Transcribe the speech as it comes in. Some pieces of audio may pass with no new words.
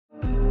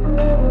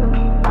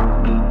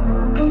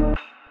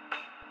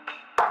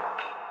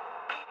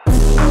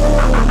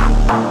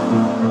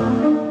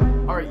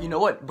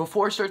what?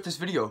 Before I start this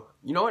video,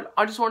 you know what?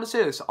 I just want to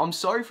say this. I'm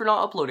sorry for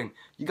not uploading.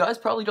 You guys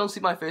probably don't see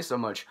my face that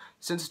much.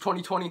 Since it's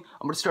 2020, I'm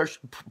going to start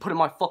putting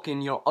my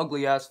fucking,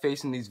 ugly ass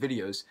face in these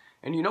videos.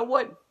 And you know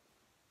what?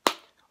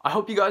 I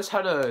hope you guys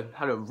had a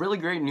really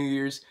great New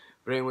Year's.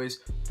 But anyways,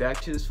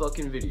 back to this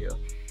fucking video.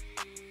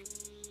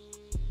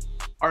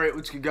 Alright,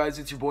 what's good guys?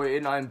 It's your boy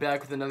and I'm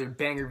back with another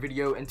banger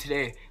video, and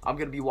today I'm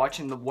gonna be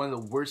watching one of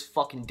the worst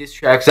fucking diss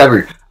tracks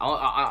ever.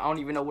 I don't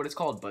even know what it's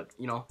called, but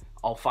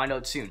I'll find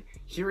out soon.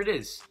 Here it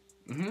is.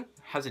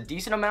 Has a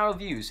decent amount of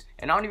views,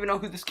 and I don't even know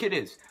who this kid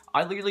is.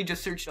 I literally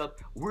just searched up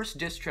worst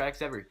diss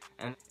tracks ever,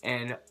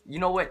 and you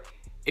know what?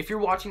 If you're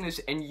watching this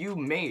and you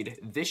made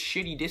this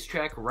shitty diss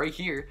track right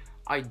here,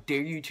 I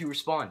dare you to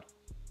respond.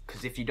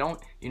 Cause if you don't,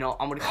 I'm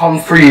gonna come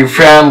for your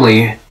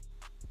family.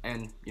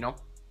 And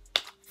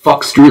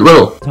fuck Street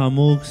Little. Time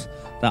walks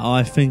that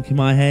I think in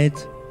my head.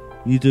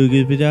 You do a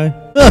good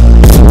video.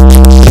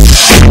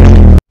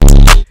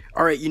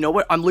 Alright, you know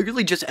what? I'm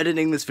literally just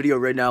editing this video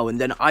right now, and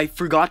then I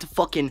forgot to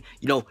fucking,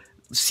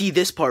 see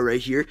this part right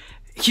here.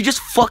 He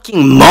just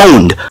fucking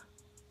moaned.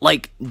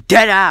 Like,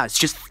 dead ass.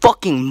 Just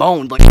fucking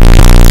moaned. Like,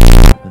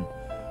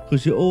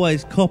 because you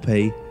always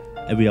copy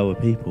every other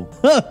people.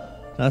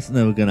 That's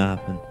never gonna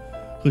happen.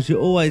 Because you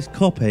always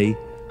copy.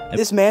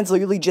 This man's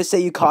literally just say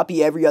you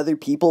copy every other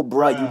people.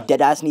 Bruh, you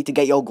deadass need to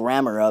get your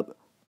grammar up.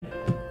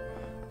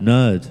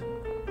 Nerd.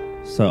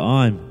 So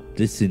I'm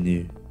dissing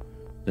you.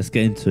 Let's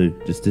get into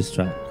this diss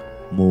track.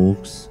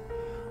 Morgs.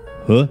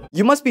 Huh?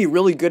 You must be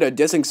really good at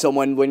dissing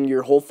someone when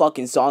your whole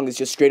fucking song is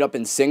just straight up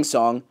in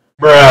sing-song.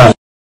 Bruh.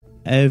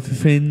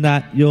 Everything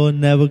that you're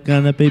never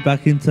gonna be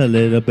back into a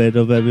little bit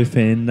of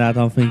everything that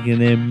I'm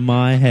thinking in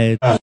my head.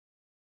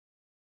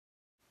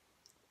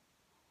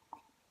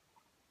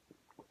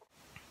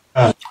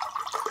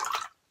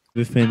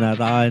 Everything that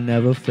I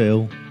never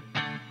feel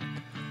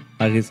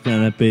like it's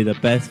gonna be the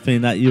best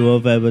thing that you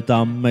have ever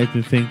done. Makes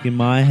me think in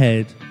my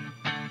head.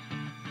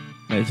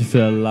 Makes me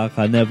feel like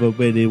I never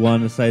really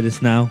want to say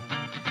this now.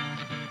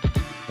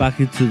 Back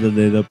into the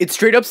little. It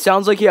straight up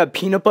sounds like you have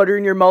peanut butter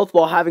in your mouth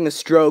while having a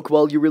stroke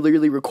while you're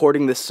really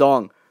recording this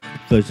song.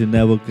 Because you're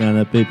never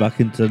gonna be back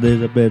into a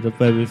little bit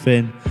of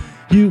everything.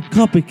 You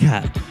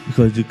copycat.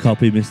 Because you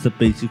copy Mr.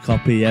 Beast, you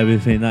copy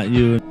everything that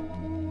you.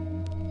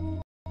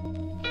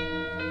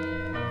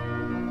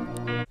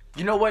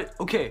 You know what?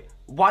 Okay,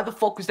 why the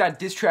fuck was that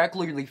diss track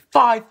literally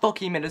 5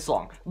 fucking minutes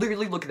long?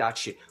 Literally, look at that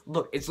shit.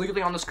 Look, it's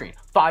literally on the screen.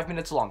 5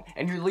 minutes long.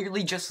 And you're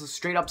literally just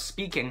straight up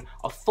speaking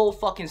a full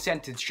fucking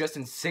sentence just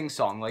in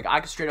sing-song. Like, I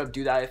could straight up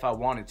do that if I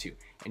wanted to.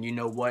 And you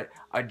know what?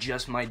 I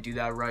just might do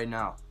that right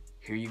now.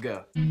 Here you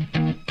go.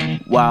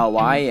 While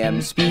I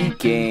am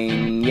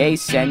speaking a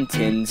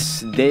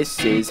sentence,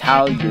 this is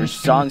how your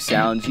song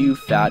sounds, you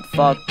fat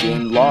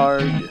fucking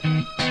lard.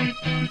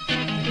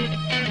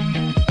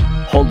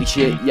 Holy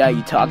shit, yeah,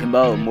 you talking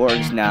about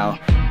morgs now.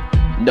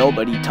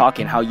 Nobody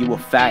talking how you a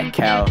fat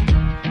cow.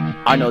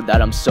 I know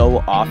that I'm so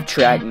off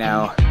track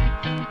now.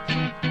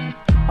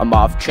 I'm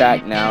off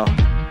track now.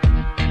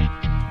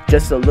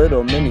 Just a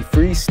little mini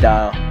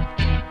freestyle.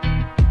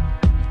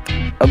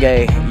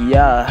 Okay,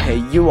 yeah,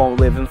 you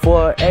won't live in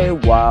for a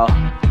while.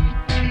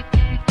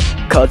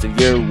 Cause of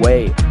your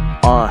weight,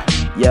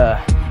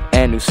 yeah.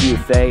 And who's your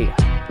fate,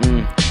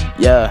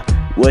 yeah.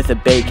 With a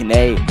bacon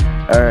egg,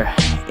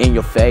 in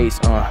your face,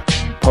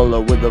 pull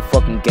up with a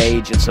fucking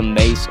gauge and some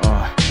mace,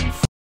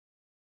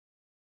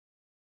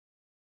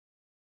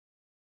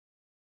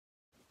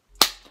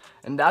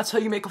 And that's how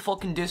you make a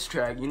fucking diss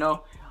track,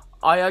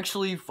 I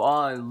actually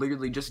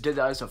literally just did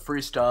that as a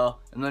freestyle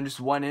and then just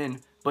went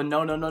in. But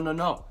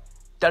no.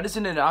 That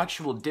isn't an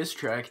actual diss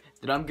track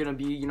that I'm gonna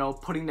be,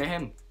 putting to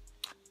him.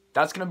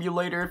 That's gonna be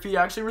later if he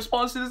actually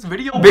responds to this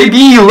video.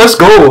 Baby, let's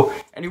go!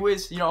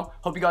 Anyways,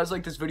 hope you guys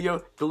like this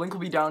video. The link will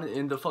be down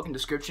in the fucking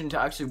description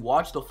to actually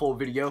watch the full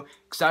video,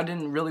 because I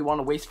didn't really want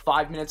to waste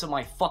 5 minutes of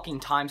my fucking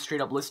time straight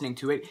up listening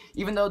to it,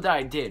 even though that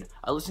I did.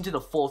 I listened to the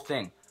full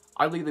thing.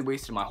 I literally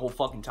wasted my whole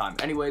fucking time.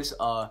 Anyways,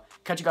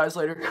 catch you guys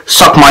later.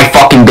 Suck my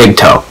fucking big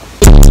toe.